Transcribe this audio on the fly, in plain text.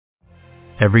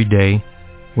Every day,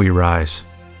 we rise,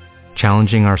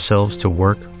 challenging ourselves to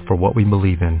work for what we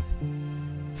believe in.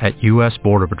 At U.S.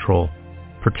 Border Patrol,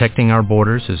 protecting our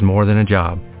borders is more than a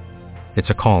job. It's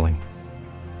a calling.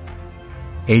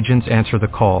 Agents answer the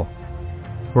call,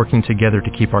 working together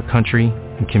to keep our country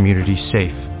and communities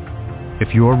safe.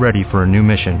 If you are ready for a new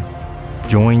mission,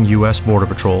 join U.S. Border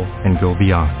Patrol and go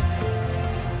beyond.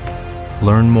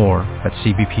 Learn more at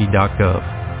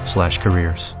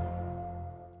cbp.gov/careers.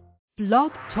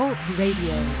 Blog Talk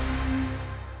Radio.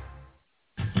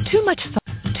 Too much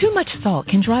salt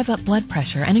can drive up blood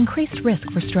pressure and increase risk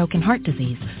for stroke and heart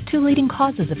disease, two leading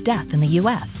causes of death in the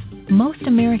U.S. Most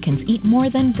Americans eat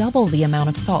more than double the amount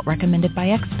of salt recommended by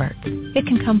experts. It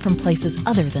can come from places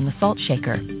other than the salt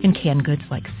shaker, in canned goods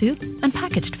like soup and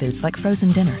packaged foods like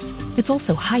frozen dinners. It's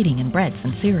also hiding in breads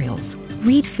and cereals.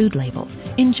 Read food labels,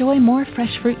 enjoy more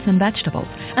fresh fruits and vegetables,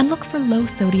 and look for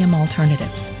low-sodium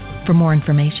alternatives. For more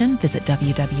information, visit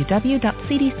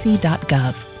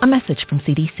www.cdc.gov. A message from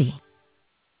CDC.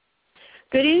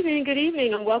 Good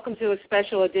evening, and welcome to a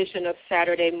special edition of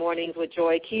Saturday Mornings with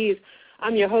Joy Keys.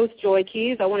 I'm your host, Joy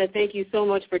Keys. I want to thank you so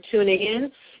much for tuning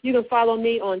in. You can follow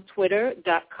me on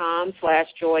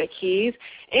twitter.com/Joy Keys,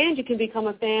 and you can become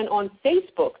a fan on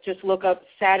Facebook. Just look up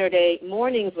Saturday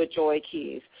Mornings with Joy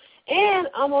Keys. And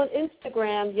I'm on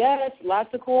Instagram. Yes,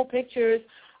 lots of cool pictures.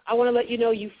 I want to let you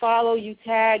know you follow, you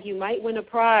tag, you might win a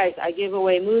prize. I give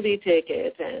away movie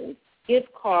tickets and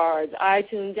gift cards,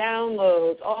 iTunes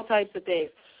downloads, all types of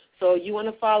things. So you want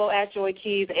to follow at Joy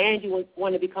Keys, and you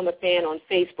want to become a fan on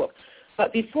Facebook.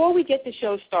 But before we get the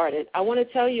show started, I want to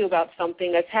tell you about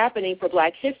something that's happening for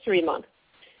Black History Month.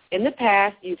 In the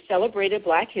past, you've celebrated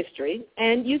Black history,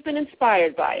 and you've been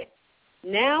inspired by it.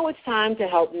 Now it's time to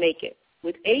help make it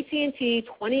with AT&T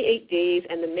 28 Days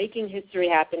and the Making History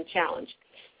Happen Challenge.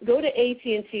 Go to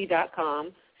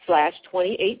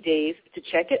AT&T.com/28days to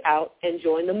check it out and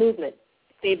join the movement.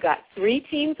 They've got 3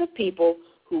 teams of people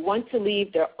who want to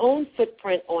leave their own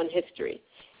footprint on history.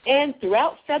 And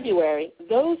throughout February,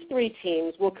 those 3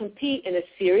 teams will compete in a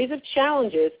series of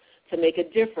challenges to make a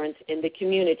difference in the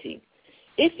community.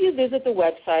 If you visit the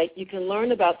website, you can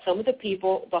learn about some of the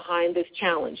people behind this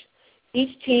challenge.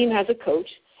 Each team has a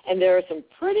coach, and there are some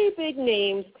pretty big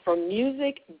names from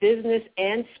music, business,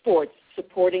 and sports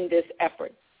supporting this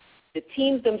effort. The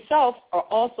teams themselves are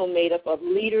also made up of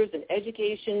leaders in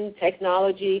education,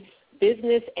 technology,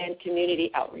 business, and community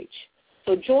outreach.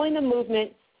 So join the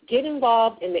movement. Get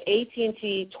involved in the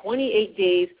AT&T 28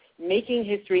 Days Making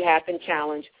History Happen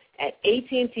Challenge at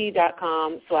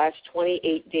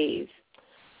AT&T.com/28days.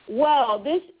 Well,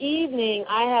 this evening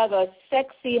I have a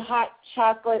sexy hot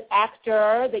chocolate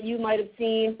actor that you might have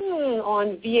seen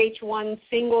on VH1's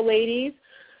Single Ladies.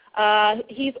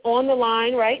 He's on the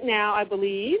line right now, I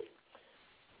believe.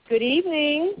 Good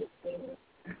evening.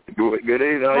 Good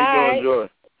evening. How you doing, Joy?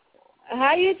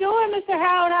 How you doing, Mr.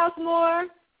 Howard Housemore?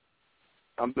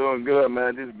 I'm doing good,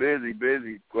 man. Just busy.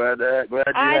 Glad you have me.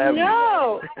 I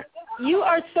know. You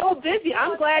are so busy.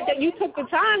 I'm glad that you took the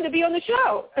time to be on the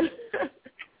show.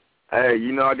 Hey,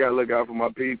 you know I got to look out for my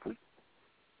people.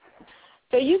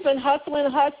 So you've been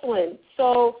hustling.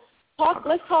 So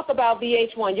let's talk about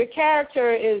VH1. Your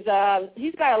character is,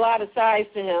 he's got a lot of sides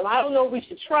to him. I don't know if we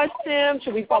should trust him.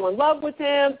 Should we fall in love with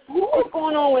him? What's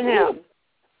going on with him?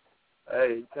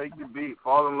 Hey, take the beat.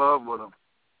 Fall in love with him.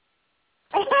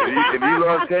 If you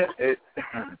love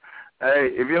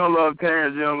if you don't love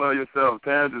Terrence, you don't love yourself.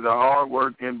 Terrence is a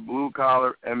hard-working,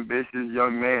 blue-collar, ambitious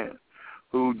young man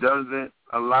who doesn't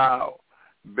allow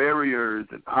barriers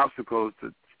and obstacles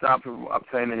to stop him from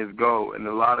obtaining his goal. And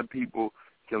a lot of people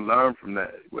can learn from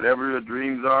that. Whatever your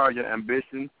dreams are, your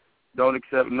ambition, don't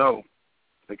accept no.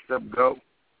 Accept go.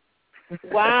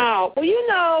 Wow. Well, you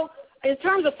know, in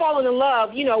terms of falling in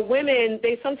love, you know, women,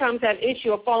 they sometimes have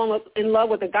issue of falling in love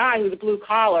with a guy who's a blue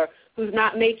collar, who's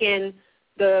not making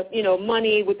the, you know,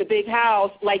 money with the big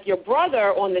house, like your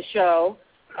brother on the show,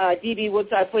 D.B.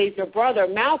 Woodside plays your brother,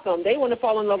 Malcolm. They want to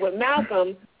fall in love with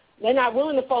Malcolm. They're not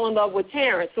willing to fall in love with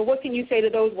Terrence. So what can you say to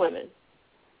those women?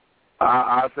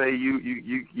 I say you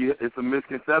it's a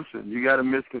misconception. You got to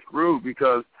misconstrue,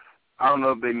 because I don't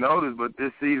know if they noticed, but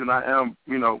this season I am,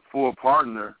 you know, full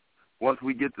partner. Once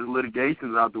we get the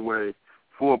litigations out the way,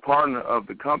 full partner of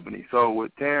the company. So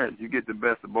with Terrence, you get the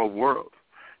best of both worlds.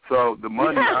 So the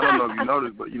money, I don't know if you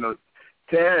noticed, but, you know,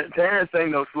 Terrence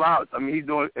ain't no slouch. I mean, he's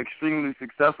doing extremely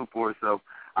successful for himself.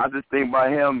 I just think by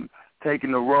him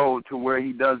taking the road to where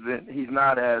he's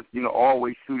not as, you know,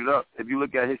 always suited up. If you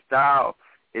look at his style,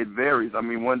 it varies. I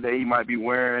mean, one day he might be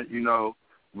wearing, you know,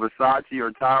 Versace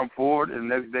or Tom Ford, and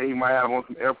the next day he might have on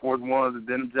some Air Force Ones, a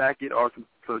denim jacket, or some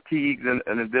fatigues and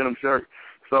a denim shirt.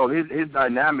 So his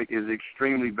dynamic is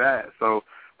extremely bad. So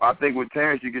I think with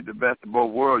Terrence, you get the best of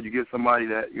both worlds. You get somebody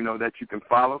that, you know, that you can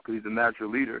follow because he's a natural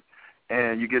leader,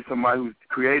 and you get somebody who's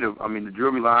creative. I mean, the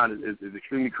jewelry line is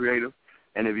extremely creative,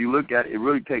 and if you look at it, it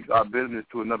really takes our business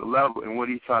to another level, and what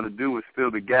he's trying to do is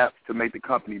fill the gaps to make the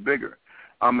company bigger.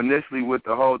 Initially with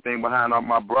the whole thing behind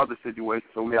my brother's situation,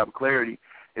 so we have clarity,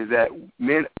 is that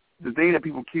the thing that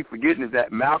people keep forgetting is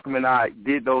that Malcolm and I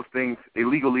did those things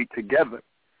illegally together.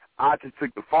 I just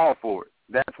took the fall for it.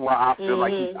 That's why I feel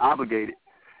like he's obligated.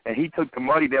 And he took the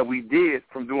money that we did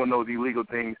from doing those illegal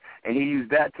things, and he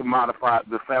used that to modify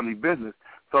the family business.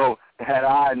 So had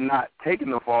I not taken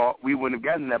the fall, we wouldn't have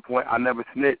gotten to that point. I never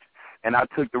snitched, and I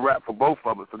took the rap for both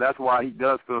of us. So that's why he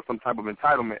does feel some type of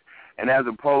entitlement. And as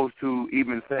opposed to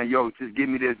even saying, yo, just give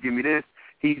me this,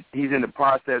 he's in the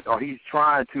process, or he's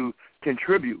trying to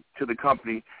contribute to the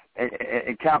company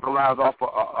and capitalize off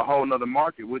a whole other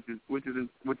market, which is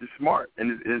smart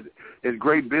and is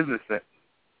great business sense.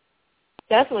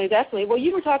 Definitely. Well,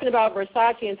 you were talking about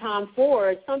Versace and Tom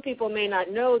Ford. Some people may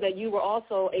not know that you were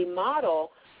also a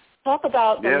model. Talk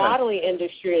about the modeling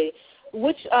industry.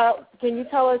 Can you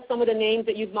tell us some of the names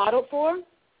that you've modeled for?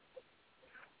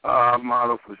 I've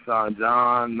modeled for Sean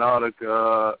John,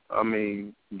 Nautica,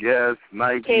 Guess,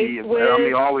 Nike, all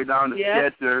the way down to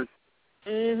Skechers.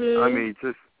 Mm-hmm. I mean,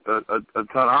 just a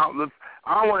ton.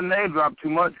 I don't want to name drop too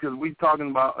much because we're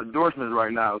talking about endorsements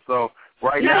right now. So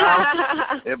right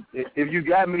now, if you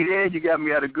got me there, you got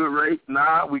me at a good rate.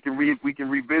 Nah, we can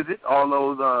revisit all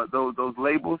those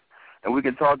labels, and we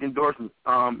can talk endorsements.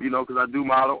 Because I do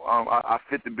model. I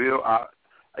fit the bill. I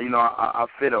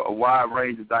fit a wide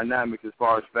range of dynamics as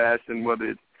far as fashion, whether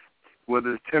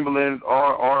it's Timberlands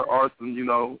or some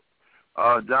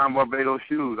John Barbados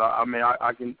shoes.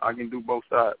 I can do both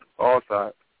sides, all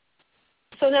sides.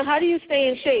 So now, how do you stay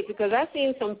in shape? Because I've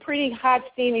seen some pretty hot,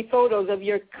 steamy photos of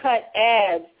your cut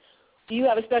abs. Do you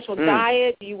have a special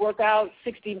diet? Do you work out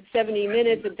 60, 70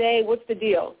 minutes a day? What's the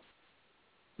deal?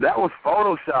 That was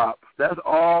Photoshop. That's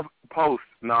all post.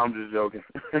 No, I'm just joking.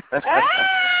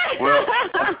 Well,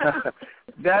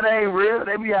 that ain't real.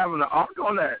 They be having an arc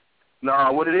on that.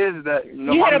 No, what it is that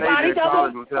you had a body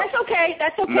double. That's okay.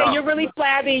 No, You're really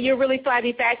flabby. You're really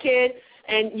flabby fat kid,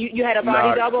 and you had a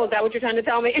body double. Is that what you're trying to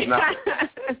tell me? No.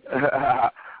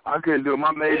 I couldn't do it.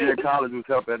 My major in college was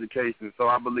health education, so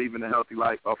I believe in a healthy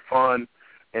life, a fun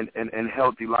and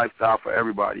healthy lifestyle for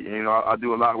everybody. And, I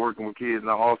do a lot of working with kids, and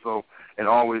I also and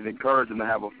always encourage them to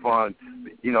have a fun,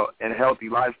 and healthy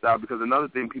lifestyle, because another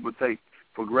thing people take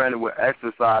for granted with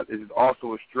exercise is it's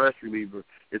also a stress reliever.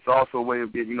 It's also a way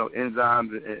of getting,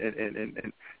 enzymes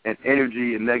and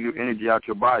energy and negative energy out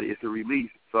your body. It's a release.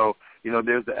 So,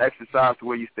 there's the exercise to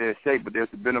where you stay in shape, but there's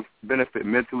the benefit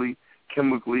mentally,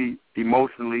 chemically,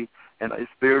 emotionally, and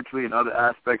spiritually, and other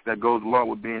aspects that goes along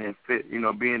with being in fit,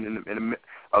 being in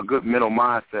a good mental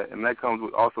mindset. And that comes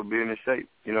with also being in shape.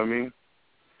 You know what I mean?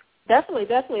 Definitely.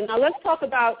 Now let's talk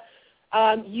about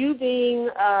you being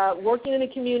working in the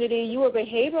community. You were a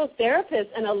behavioral therapist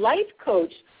and a life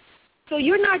coach. So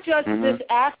you're not just this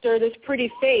actor, this pretty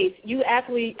face. You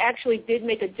actually did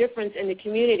make a difference in the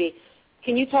community.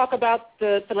 Can you talk about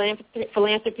the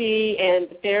philanthropy and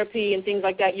therapy and things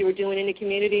like that you were doing in the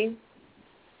community?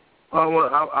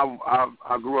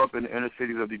 I grew up in the inner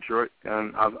cities of Detroit,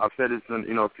 and I've said this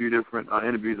in a few different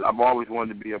interviews. I've always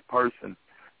wanted to be a person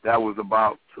that was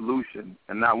about solution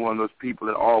and not one of those people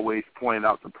that always pointed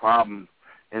out the problems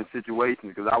in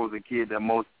situations, because I was a kid that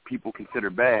most people consider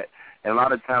bad. And a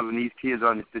lot of times when these kids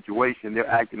are in a situation, they're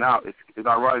acting out. It's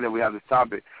ironic that we have this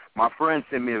topic. My friend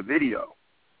sent me a video,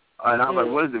 and I was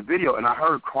like, what is the video? And I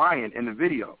heard crying in the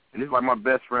video. And this is like my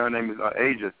best friend. Her name is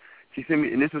Asia. She sent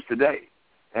me, and this was today.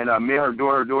 And me and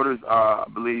her daughter's, I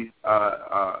believe,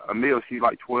 Emil, she's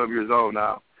like 12 years old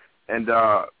now. And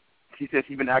she said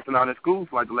she's been acting out in school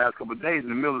for like the last couple of days.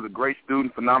 And Emil is a great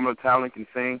student, phenomenal talent, can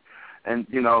sing. And,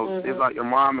 it's like her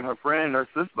mom and her friend and her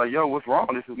sister, like, yo, what's wrong?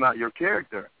 This is not your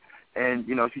character. And,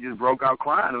 she just broke out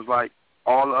crying. It was like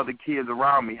all the other kids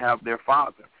around me have their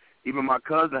father. Even my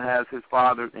cousin has his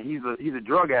father, and he's a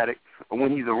drug addict, but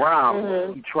when he's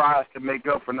around, he tries to make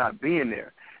up for not being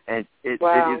there. And it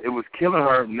was killing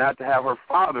her not to have her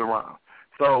father around.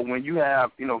 So when you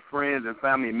have, friends and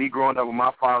family, and me growing up with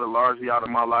my father largely out of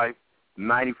my life,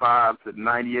 95 to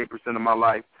 98% of my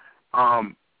life,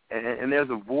 and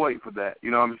there's a void for that. You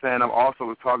know what I'm saying? I also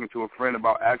was talking to a friend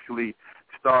about actually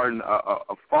starting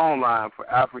a phone line for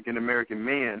African-American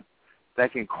men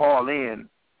that can call in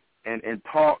and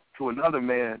talk to another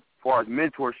man as far as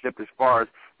mentorship, as far as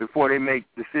before they make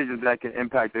decisions that can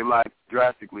impact their life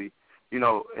drastically,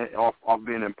 off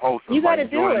being impulsive. You got to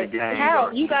like do it. How?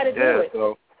 You got to do it.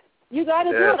 So, You got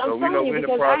to do it. I'm telling you,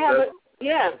 because I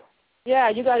have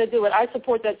you got to do it. I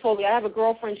support that totally. I have a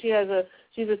girlfriend. She's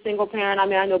a single parent. I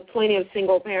mean, I know plenty of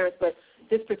single parents, but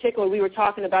this particular, we were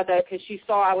talking about that because she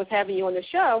saw I was having you on the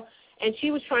show, and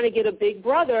she was trying to get a big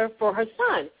brother for her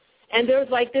son. And there's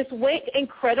like this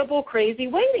incredible, crazy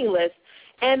waiting list.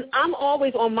 And I'm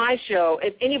always on my show,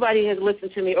 if anybody has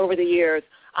listened to me over the years,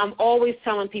 I'm always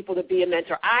telling people to be a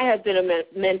mentor. I have been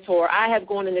a mentor. I have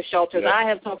gone into shelters. I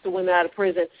have talked to women out of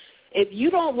prison. If you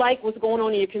don't like what's going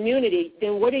on in your community,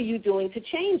 then what are you doing to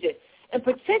change it? And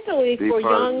particularly for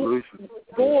young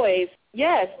boys,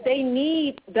 yes, they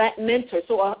need that mentor.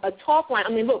 So a talk line, I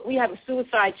mean, look, we have a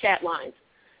suicide chat lines.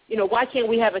 You know, why can't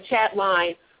we have a chat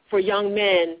line for young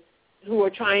men who are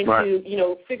trying to, you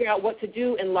know, figure out what to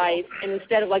do in life, and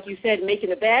instead of, like you said,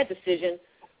 making a bad decision,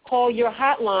 call your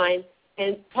hotline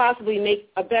and possibly make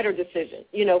a better decision,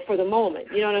 you know, for the moment.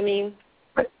 You know what I mean?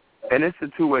 And it's a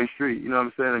two-way street. You know what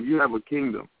I'm saying? If you have a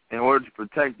kingdom, in order to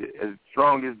protect it, as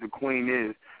strong as the queen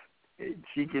is,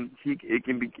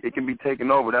 it can be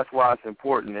taken over. That's why it's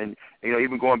important. And, you know,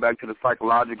 even going back to the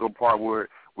psychological part where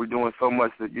we're doing so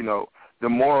much that, you know,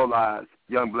 demoralize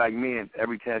young black men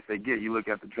every chance they get. You look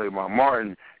at the Trayvon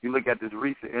Martin. You look at this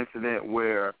recent incident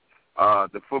where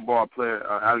the football player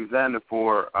Alexander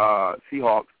for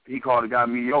Seahawks, he called a guy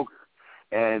mediocre.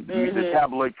 And the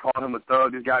tabloids called him a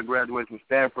thug. This guy graduated from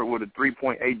Stanford with a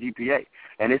 3.8 GPA.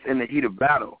 And it's in the heat of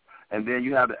battle. And then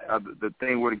you have the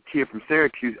thing where the kid from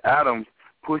Syracuse, Adams,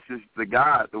 pushes the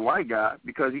white guy,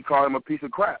 because he called him a piece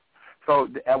of crap. So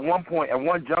at one point, at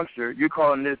one juncture, you're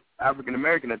calling this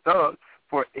African-American a thug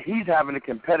for he's having a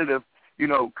competitive, you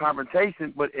know,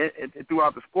 confrontation, but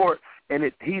throughout the sport, and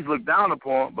he's looked down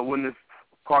upon. But when this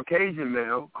Caucasian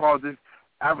male calls this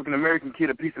African-American kid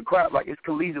a piece of crap, like it's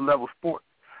collegiate level sport.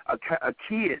 That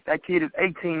kid is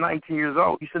 18, 19 years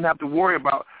old. You shouldn't have to worry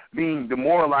about being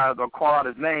demoralized or call out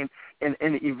his name in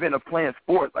the event of playing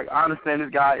sports. Like, I understand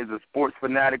this guy is a sports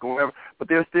fanatic or whatever, but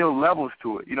there's still levels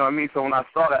to it. You know what I mean? So when I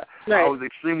saw that, I was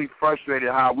extremely frustrated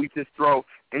how we just throw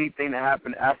anything that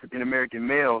happened to African-American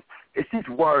males. It's just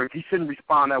words. He shouldn't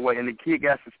respond that way, and the kid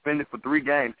got suspended for 3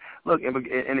 games. Look, and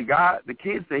the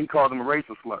kid said he called him a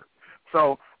racial slur.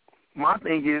 So my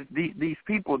thing is these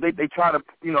people, they try to,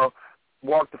 you know,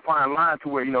 walk the fine line to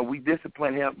where, you know, we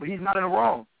discipline him, but he's not in the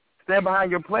wrong. Stand behind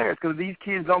your players, because these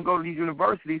kids don't go to these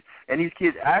universities, and these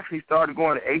kids actually started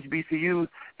going to HBCUs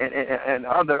and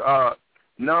other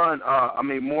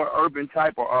more urban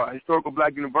type or historical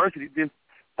black universities. Then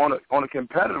on a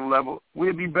competitive level,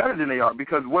 we'd be better than they are,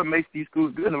 because what makes these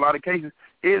schools good in a lot of cases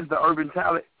is the urban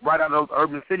talent right out of those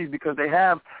urban cities, because they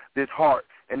have this heart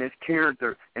and this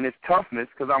character and this toughness,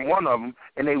 because I'm one of them,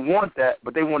 and they want that,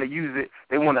 but they want to use it.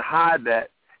 They want to hide that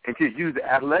and just use the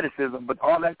athleticism, but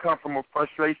all that comes from a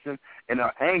frustration and an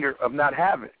anger of not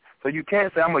having it. So you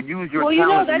can't say, I'm going to use your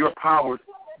talent and your powers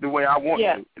the way I want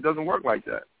to. It doesn't work like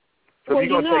that. So if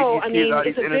you're going to take these kids out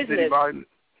of these inner city environments,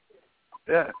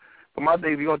 but my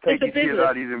thing is, if you're going to take these kids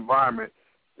out of these environments,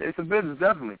 it's a business,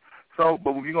 definitely. So,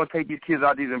 but if you're going to take these kids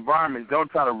out of these environments,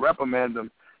 don't try to reprimand them,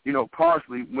 you know,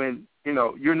 partially when, you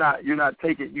know, you're not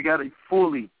taking, you got to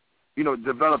fully, you know,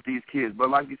 develop these kids. But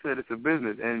like you said, it's a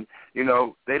business, and, you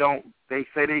know, they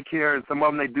say they care, and some of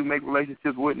them, they do make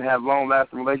relationships with and have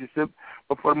long-lasting relationships,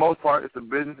 but for the most part, it's a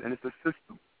business and it's a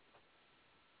system.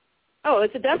 Oh,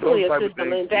 it's definitely a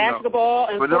system in basketball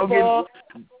and football.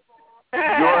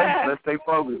 Joy, let's stay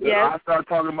focused. Yes. I start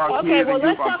talking about kids and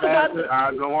youth, I'm passionate.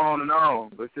 I go on and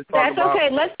on. Let's just talk about. That's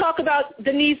okay. Let's talk about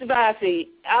Denise Vassie.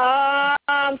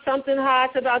 Something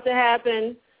hot's about to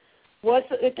happen.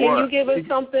 Can you give us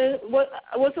something?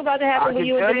 What's about to happen with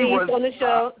you and Denise on the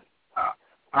show?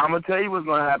 I'm going to tell you what's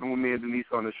going to happen with me and Denise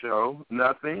on the show.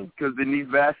 Nothing, because Denise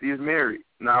Vassie is married.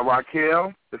 Now,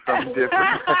 Raquel is something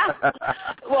different.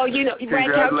 Well, you know,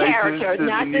 Raquel character,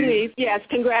 not Denise. Yes,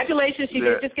 congratulations. She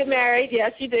did just get married.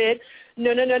 Yes, she did.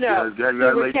 No. Yes,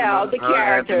 Raquel, the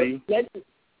character.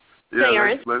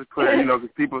 Let's clear, you know,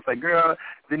 because people say, girl,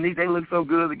 Denise, they look so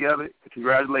good together.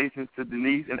 Congratulations to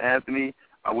Denise and Anthony.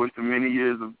 I wish them many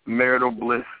years of marital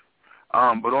bliss.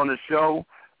 But on the show,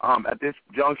 at this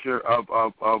juncture of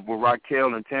with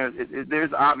Raquel and Terrence, there's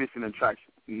obvious an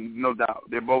attraction, no doubt.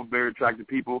 They're both very attractive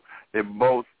people. They're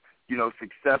both, you know,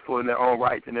 successful in their own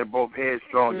rights, and they're both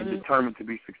headstrong and determined to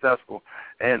be successful.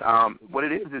 And what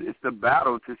it is, it's the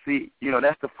battle to see, you know,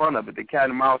 that's the fun of it, the cat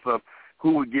and mouse of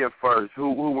who would give first,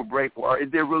 who would break, or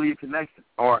is there really a connection,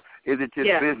 or is it just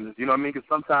business? You know what I mean? Because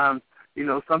sometimes, you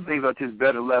know, some things are just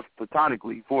better left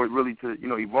platonically for it really to, you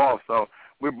know, evolve. So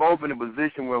we're both in a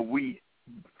position where we,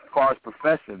 as far as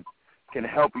profession, can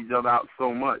help each other out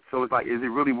so much. So it's like, is it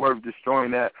really worth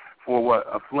destroying that for what,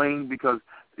 a fling? Because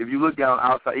if you look down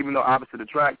outside, even though opposite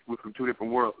attracts, we're from two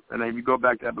different worlds. And then if you go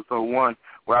back to episode 1,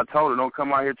 where I told her, don't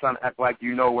come out here trying to act like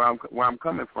you know where I'm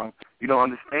coming from. You don't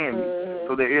understand me.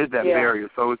 So there is that barrier.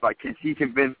 So it's like, can she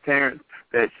convince Terrence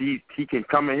that he can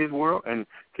come in his world? And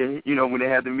can, you know, when they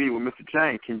had the meeting with Mr.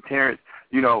 Chang, can Terrence,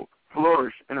 you know,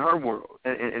 flourish in her world,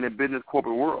 in the business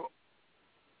corporate world?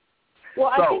 Well,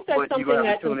 I think that's something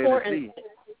that's important.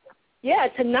 Yeah,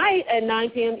 tonight at 9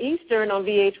 p.m. Eastern on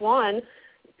VH1,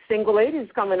 Single Ladies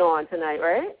coming on tonight,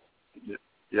 right?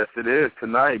 Yes, it is.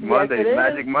 Tonight, Mondays,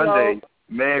 Magic Mondays,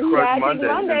 Man Crush Mondays.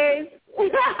 Mondays.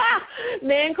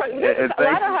 Man Crush. There's a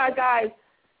lot of hot guys.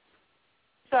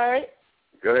 Sorry?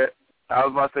 Go ahead. I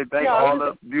was about to say thank all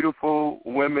the beautiful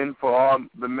women for all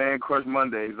the Man Crush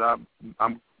Mondays.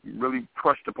 I'm really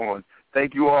crushed upon.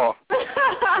 Thank you all.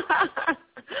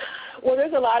 Well,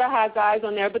 there's a lot of hot guys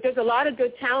on there, but there's a lot of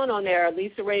good talent on there.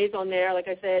 Lisa Ray's on there, like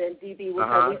I said, and DB with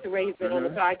her. Lisa Ray's been on the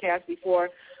podcast before,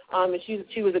 and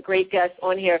she was a great guest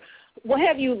on here. What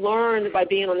have you learned by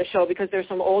being on the show? Because there's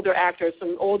some older actors,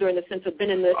 some older in the sense of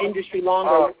been in the industry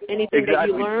longer. Anything that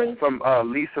you learned? From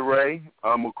Lisa Ray,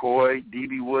 McCoy,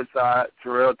 DB Woodside,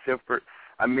 Terrell Tifford,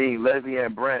 Leslie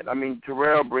Ann Brandt.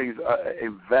 Terrell brings a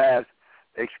vast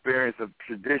experience of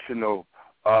traditional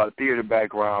theater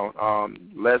background.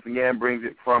 Leslie Ann brings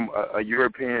it from a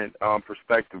European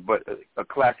perspective, but a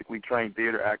classically trained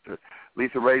theater actor.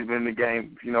 Lisa Ray's been in the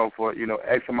game, for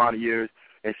X amount of years,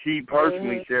 and she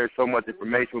personally shares so much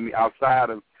information with me outside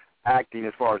of acting,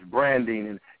 as far as branding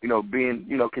and being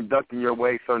conducting your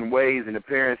way certain ways and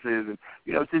appearances, and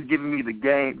just giving me the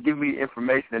game, giving me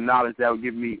information and knowledge that would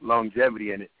give me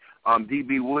longevity in it.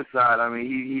 DB Woodside,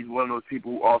 he's one of those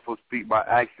people who also speak by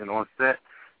action on set.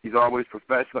 He's always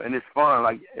professional, and it's fun.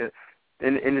 Like in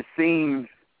the scenes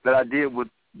that I did with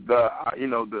the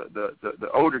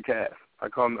older cast, I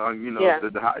call them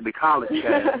the college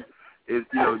cast. Is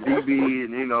DB,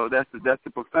 and that's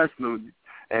the professional,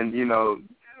 and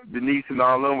Denise and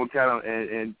all of them were kind of,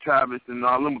 and Travis and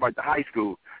all of them were like the high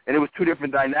school, and it was two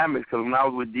different dynamics. Because when I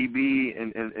was with DB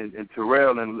and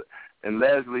Terrell and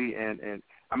Leslie and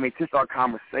just our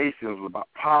conversations was about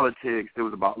politics. It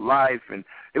was about life, and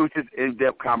it was just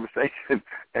in-depth conversation.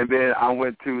 And then I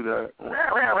went to the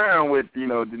with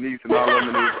Denise and all of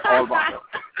them, and it was all about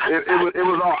it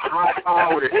was all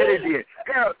high-powered energy.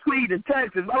 Girl, tweet and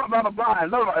text and blah blah blah blah.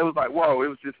 And it was like, whoa! It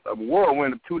was just a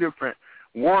whirlwind of two different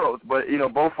worlds. But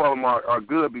both of them are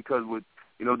good, because with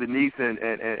Denise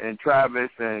and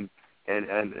Travis and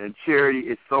Charity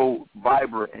is so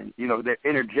vibrant, and they're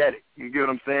energetic. You get what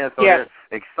I'm saying? So they're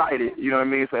excited. You know what I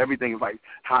mean? So everything is like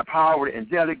high powered,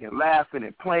 angelic, and laughing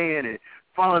and playing and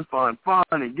fun,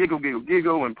 and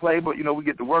giggle and play. But we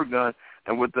get the work done.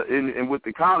 And with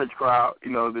the college crowd,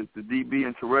 the DB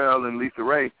and Terrell and Lisa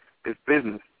Ray, it's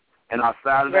business. And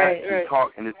outside of that, we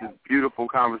talk, and it's this beautiful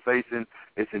conversation.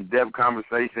 It's in-depth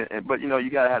conversation. But you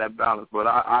gotta have that balance. But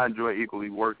I enjoy equally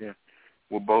working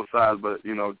with both sides. But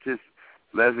just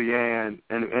Leslie Ann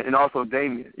and also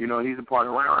Damien, he's a part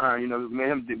of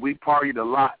man, we partied a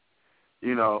lot,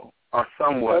 or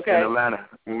somewhat in Atlanta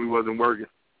when we wasn't working.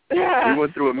 We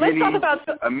went through a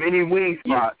mini wing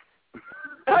spot.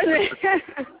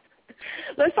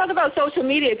 Let's talk about social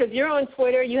media, because you're on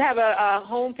Twitter. You have a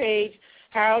homepage,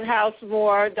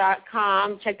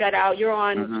 HaroldHouseMore.com. Check that out. You're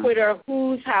on Twitter,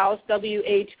 Who's House,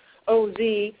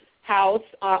 WHOZ. House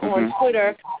on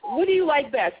Twitter. What do you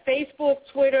like best? Facebook,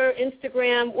 Twitter,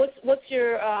 Instagram? What's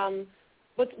your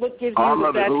what gives you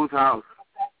the best? Who's House?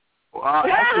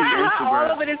 Actually, Instagram.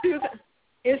 All of it is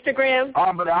Instagram.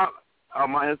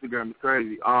 My Instagram is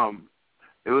crazy.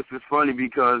 It was just funny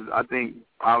because I think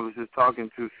I was just talking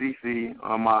to Cece,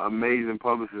 my amazing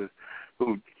publicist,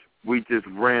 who we just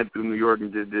ran through New York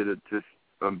and just did a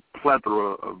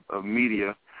plethora of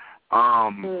media.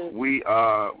 We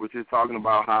were just talking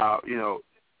about how,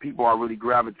 people are really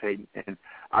gravitating, and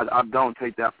I don't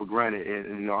take that for granted.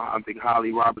 And I think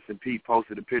Holly Robinson Pete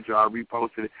posted a picture, I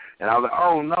reposted it, and I was like,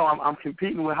 oh no, I'm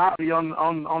competing with Holly on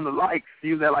the likes.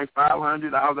 She was at like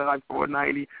 500, I was at like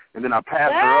 490, and then I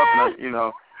passed her up, and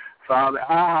so I was like,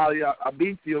 Holly, I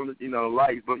beat you on the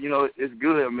likes, but it's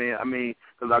good, man.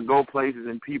 Because I go places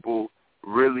and people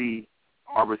really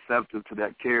are receptive to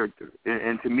that character,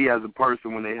 and to me as a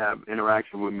person, when they have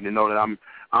interaction with me, they know that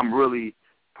I'm really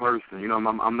person.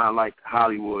 I'm not like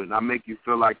Hollywood, and I make you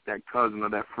feel like that cousin or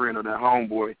that friend or that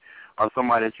homeboy or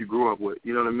somebody that you grew up with.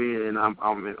 You know what I mean? And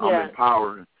I'm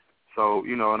empowering. So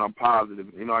and I'm positive.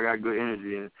 I got good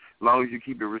energy, and as long as you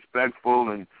keep it respectful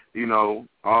and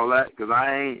all that, because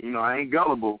I ain't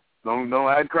gullible. Don't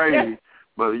act crazy.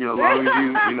 But as long as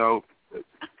you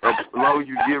as long as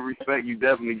you give respect, you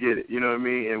definitely get it. You know what I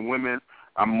mean? And women,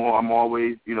 I'm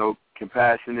always,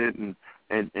 compassionate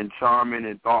and charming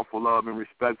and thoughtful of and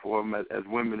respectful of them as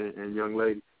women and young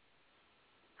ladies.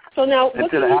 So now, what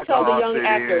do you tell the young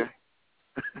actors?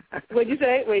 What'd you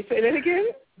say? Wait, say that again?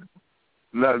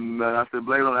 No, I said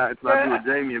blame it on that. It's not with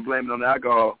Jamie and blame it on the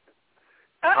alcohol.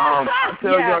 I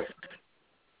tell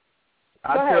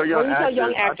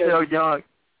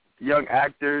young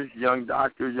actors, young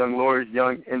doctors, young lawyers,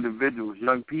 young individuals,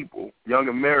 young people, young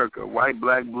America, white,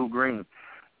 black, blue, green.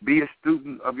 Be a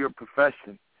student of your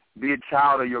profession. Be a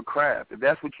child of your craft. If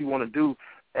that's what you want to do,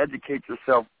 educate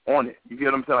yourself on it. You get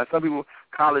what I'm saying? Like some people,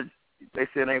 college, they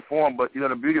say it ain't for them, but,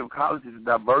 the beauty of college is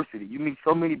diversity. You meet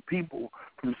so many people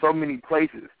from so many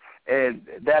places, and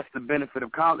that's the benefit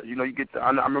of college. You get to,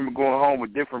 I remember going home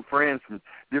with different friends from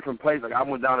different places. Like I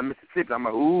went down to Mississippi. I'm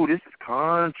like, ooh, this is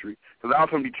country. Because I was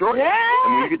from Detroit. Yeah.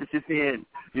 And when you get to just seeing,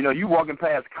 you walking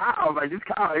past cows, like this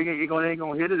cow ain't going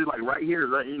to hit it. It's like right here,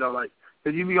 right?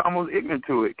 Because you be almost ignorant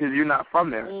to it because you're not from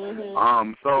there. Mm-hmm.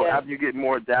 After you get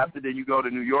more adapted, then you go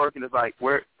to New York, and it's like,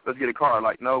 let's get a car.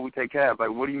 Like, no, we take cabs. Like,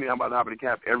 what do you mean I'm about to hop in a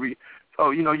cab?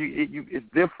 So, it's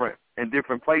different in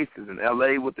different places. In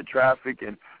L.A. with the traffic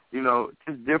and,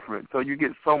 just different. So you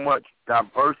get so much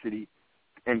diversity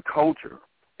in culture.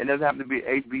 And it doesn't have to be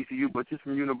HBCU, but just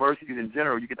from universities in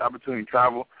general, you get the opportunity to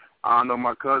travel. I know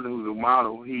my cousin who's a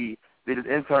model, he did his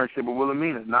internship with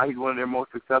Wilhelmina. Now he's one of their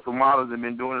most successful models and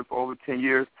been doing it for over 10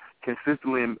 years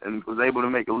consistently and was able to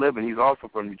make a living. He's also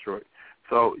from Detroit.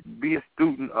 So be a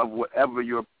student of whatever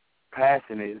your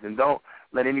passion is, and don't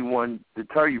let anyone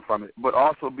deter you from it. But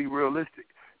also be realistic,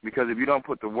 because if you don't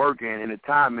put the work in and the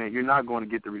time in, you're not going to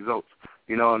get the results.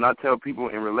 And I tell people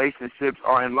in relationships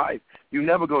or in life, you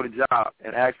never go to job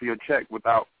and ask for your check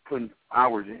without putting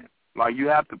hours in. Like, you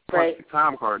have to punch the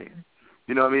time card in.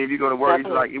 You know what I mean? If you go to work, it's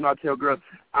like, even I tell girls,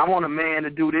 I want a man to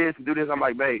do this and do this. I'm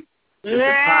like, babe, it's a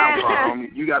time card.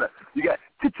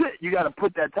 You gotta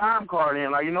put that time card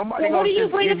in. Like, nobody. Well, what do you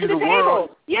bring to the table? World.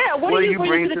 Yeah, what do you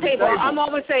bring to the table? I'm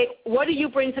always say, what do you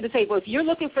bring to the table? If you're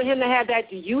looking for him to have that,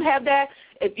 do you have that?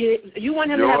 If you want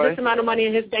him to have this amount of money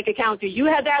in his bank account, do you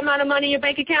have that amount of money in your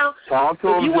bank account? Talk to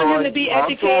him, if you want him to be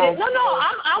educated,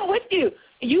 I'm with you.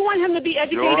 You want him to be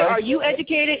educated? Are you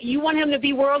educated? You want him to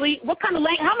be worldly?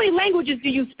 How many languages do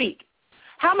you speak?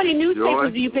 How many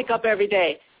newspapers do you pick up every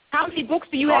day? How many books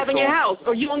do you have in your house?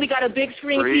 Or you only got a big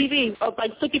screen TV,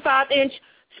 like 55-inch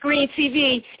screen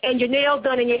TV, and your nails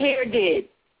done and your hair did?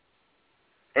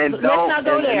 And let's not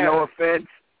go there. No offense.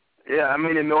 Yeah,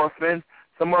 and no offense.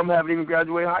 Some of them haven't even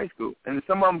graduated high school, and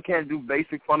some of them can't do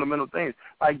basic fundamental things.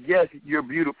 Like, yes, you're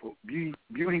beautiful.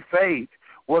 Beauty fades.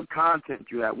 What content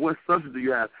you have, what substance do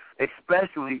you have,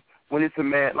 especially when it's a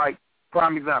man. Like,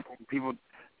 prime example,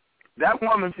 that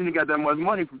woman shouldn't have got that much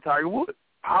money from Tiger Woods.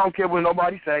 I don't care what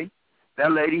nobody say.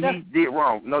 That lady, he did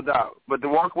wrong, no doubt. But to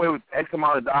walk away with X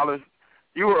amount of dollars,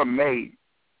 you were a maid,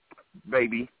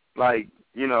 baby. Like,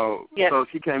 so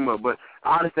she came up. But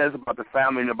I understand it's about the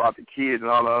family and about the kids and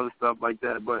all the other stuff like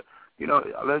that. But,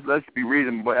 let's be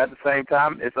reasonable. But at the same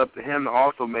time, it's up to him to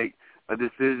also make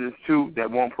decisions too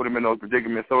that won't put him in those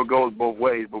predicaments. So it goes both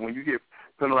ways. But when you get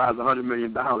penalized $100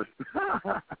 million,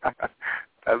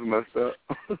 that's messed up.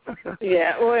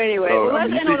 Yeah. Well, anyway,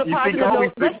 let's end on a positive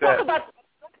note.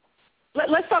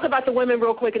 Let's talk about the women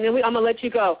real quick, and then I'm gonna let you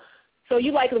go. So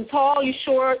you like them tall, you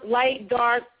short, light,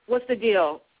 dark? What's the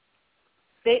deal?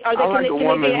 Can they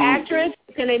be an actress?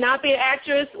 Can they not be an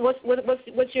actress? What's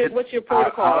your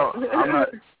protocol?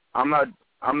 I'm not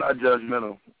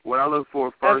judgmental. What I look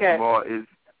for first of all is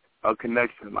a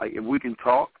connection. Like, if we can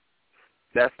talk,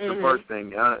 that's the first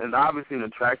thing. And obviously an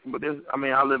attraction, but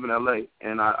I live in L.A.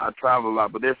 and I travel a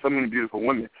lot, but there's so many beautiful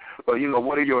women. But,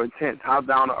 what are your intents? How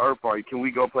down to earth are you? Can we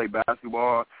go play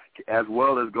basketball as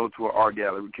well as go to an art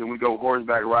gallery? Can we go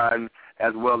horseback riding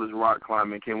as well as rock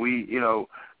climbing? Can we,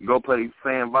 go play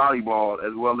sand volleyball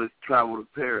as well as travel to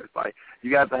Paris? Like,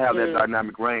 you have to have that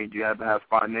dynamic range. You have to have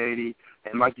spontaneity.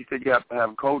 And like you said, you have to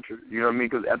have culture. You know what I mean?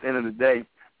 Because at the end of the day,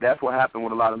 that's what happened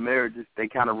with a lot of marriages. They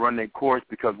kind of run their course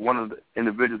because one of the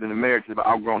individuals in the marriage has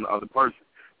outgrown the other person,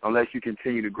 unless you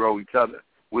continue to grow each other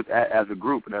as a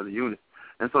group and as a unit.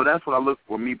 And so that's what I look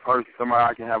for, me personally, somebody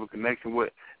I can have a connection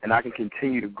with and I can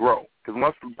continue to grow.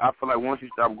 Because I feel like once you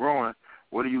stop growing,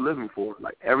 what are you living for?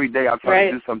 Like, every day I try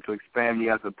to do something to expand me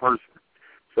as a person.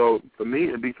 So for me,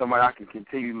 it'd be somebody I can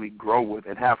continually grow with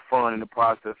and have fun in the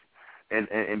process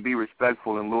and be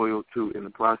respectful and loyal to in the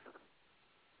process.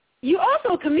 You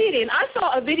also a comedian. I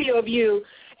saw a video of you,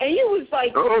 and you was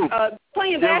like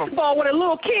playing basketball with a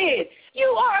little kid. You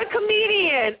are a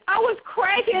comedian. I was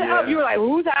cracking up. You were like,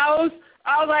 whose house?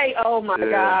 I was like, oh, my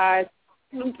God.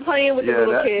 I'm playing with the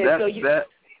little kid.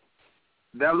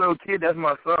 that little kid, that's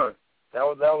my son. That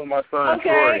was my son, okay.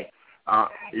 Troy.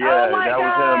 Yeah, oh my that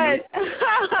God.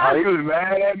 was him. He was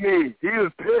mad at me. He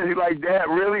was pissed. He's like, Dad,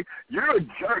 really? You're a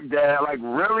jerk, Dad. Like,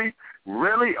 really?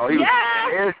 Really? Oh, he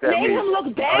was pissed at me. Made him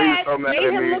look bad. Oh, he was so mad made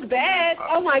at him me. look bad.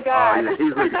 Oh, my God.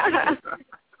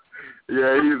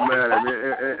 Yeah, he was mad at me.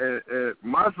 And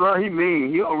my son, he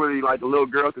mean. He don't really like the little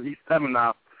girl because he's 7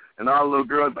 now. And all the little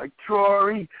girls like,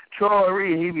 Troy.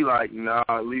 And he be like, nah,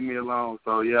 leave me alone.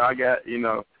 So, yeah, I got,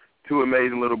 2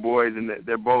 amazing little boys, and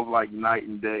they're both like night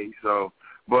and day. So,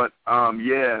 but, that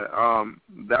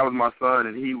was my son,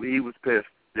 and he was pissed.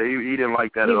 Yeah, he didn't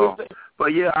like that at all.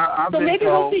 But, yeah, I've been maybe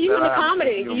we'll see you in the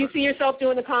comedy. Do you see yourself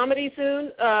doing the comedy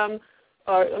soon?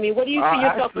 What do you see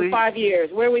yourself in 5 years?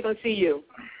 Where are we going to see you?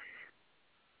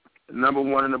 Number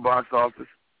 1 in the box office,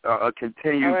 a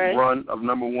continued run of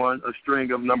number 1, a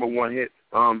string of number 1 hits.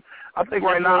 I think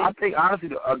right now,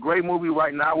 honestly, a great movie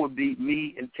right now would be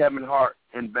me and Kevin Hart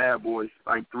in Bad Boys,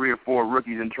 like 3 or 4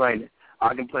 rookies in training.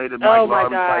 I can play the Mike Lowry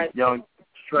type young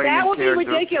training that would character.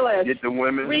 Be ridiculous. Get the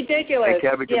women. Ridiculous. And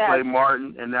Kevin can play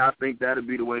Martin, and I think that would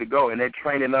be the way to go. And they're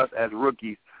training us as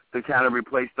rookies to kind of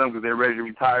replace them because they're ready to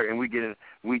retire, and we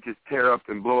just tear up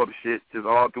and blow up shit just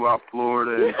all throughout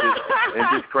Florida, and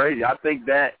it's just crazy. I think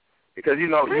that because you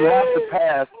have to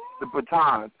pass the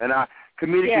baton, and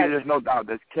comedically there's no doubt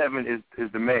that Kevin is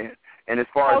the man. And as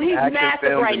far as he's action massive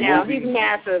films right and now. movies, He's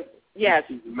massive. Yes,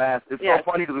 he's massive. It's so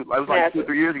funny because it was like 2 or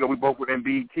 3 years ago we both were in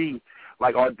BET.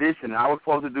 Like auditioning. I was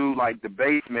supposed to do like The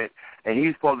Basement, and he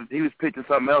was pitching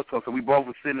something else to us. So we both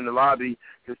were sitting in the lobby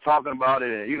just talking about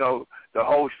it, and the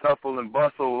whole shuffle and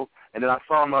bustle. And then I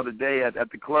saw him the other day at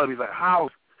the club. He's like,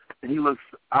 House, and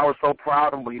I was so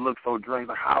proud of him, but he looked so drained.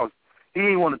 Like, House, he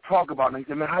didn't want to talk about it. And he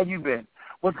said, man, how you been?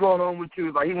 What's going on with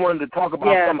you? Like he wanted to talk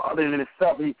about something other than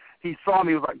himself. He saw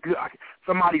me. He was like, good,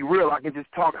 somebody real. I can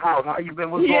just talk. House, how you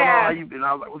been? What's going on? How you been?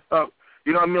 I was like, what's up?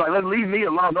 You know what I mean? Like, let's leave me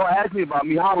alone. Don't ask me about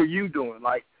me. How are you doing?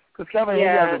 Like, because Kevin, he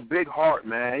has a big heart,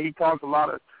 man. He talks a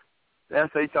lot of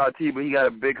SHIT, but he got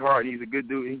a big heart. He's a good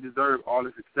dude. He deserves all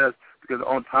the success because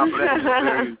on top of that, he's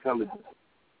very intelligent.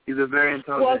 He's a very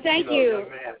intelligent. Well, thank you.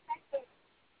 Man.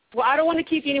 Well, I don't want to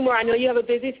keep you anymore. I know you have a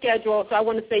busy schedule, so I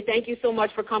want to say thank you so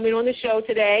much for coming on the show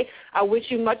today. I wish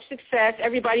you much success.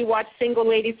 Everybody watch Single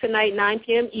Ladies tonight, 9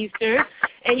 p.m. Eastern.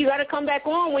 And you got to come back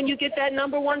on when you get that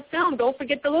 #1 film. Don't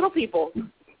forget the little people.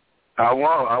 I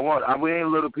won't. We ain't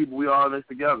little people. We all in this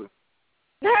together.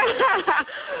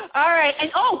 All right.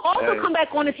 And, also come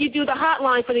back on if you do the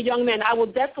hotline for the young men. I will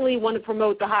definitely want to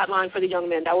promote the hotline for the young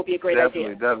men. That would be a great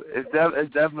idea.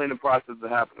 It's definitely in the process of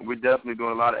happening. We're definitely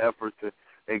doing a lot of efforts to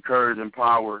encourage and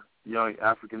empower young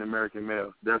African-American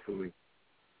males, definitely.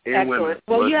 And women.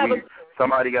 Well,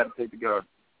 somebody got to take the guys.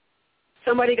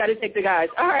 Somebody got to take the guys.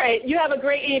 All right. You have a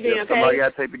great evening, okay? Somebody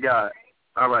got to take the guys.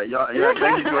 All right. Y'all,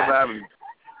 thank you for having me.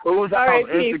 Who's House? Right,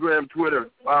 Instagram, Twitter.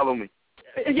 Follow me.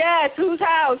 Yes, Who's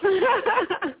House?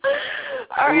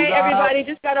 All right, everybody.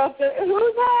 Just got off the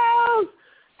Who's House?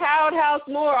 Howard House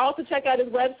Moore. Also check out his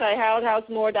website,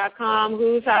 howardhousemore.com.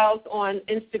 Who's House on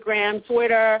Instagram,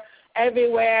 Twitter,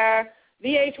 everywhere.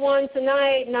 VH1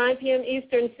 tonight, 9 p.m.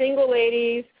 Eastern, Single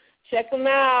Ladies. Check them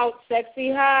out.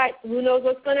 Sexy, hot. Who knows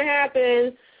what's going to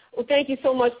happen? Well, thank you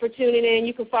so much for tuning in.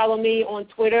 You can follow me on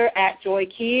Twitter @Joy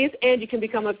Keys, and you can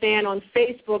become a fan on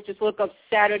Facebook. Just look up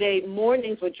Saturday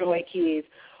Mornings with Joy Keys.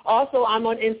 Also, I'm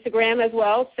on Instagram as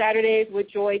well, Saturdays with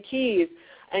Joy Keys.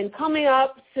 And coming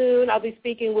up soon, I'll be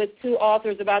speaking with 2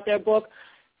 authors about their book,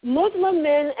 Muslim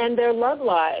Men and Their Love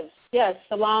Lives. Yes,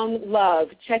 Salam Love.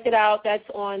 Check it out. That's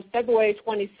on February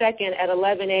 22nd at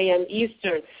 11 a.m.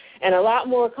 Eastern. And a lot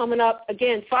more coming up.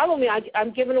 Again, follow me.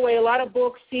 I'm giving away a lot of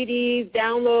books, CDs,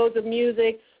 downloads of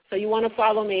music, so you want to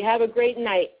follow me. Have a great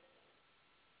night.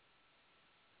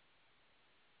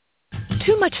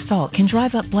 Too much salt can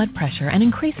drive up blood pressure and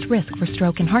increased risk for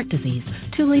stroke and heart disease,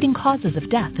 2 leading causes of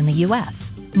death in the U.S.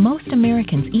 Most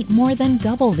Americans eat more than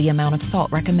double the amount of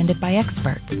salt recommended by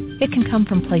experts. It can come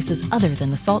from places other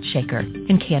than the salt shaker,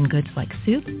 in canned goods like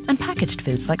soup and packaged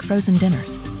foods like frozen dinners.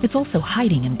 It's also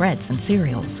hiding in breads and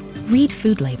cereals. Read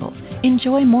food labels,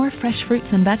 enjoy more fresh fruits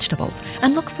and vegetables,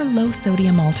 and look for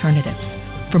low-sodium alternatives.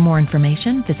 For more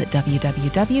information, visit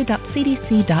www.cdc.gov.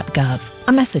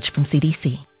 A message from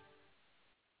CDC.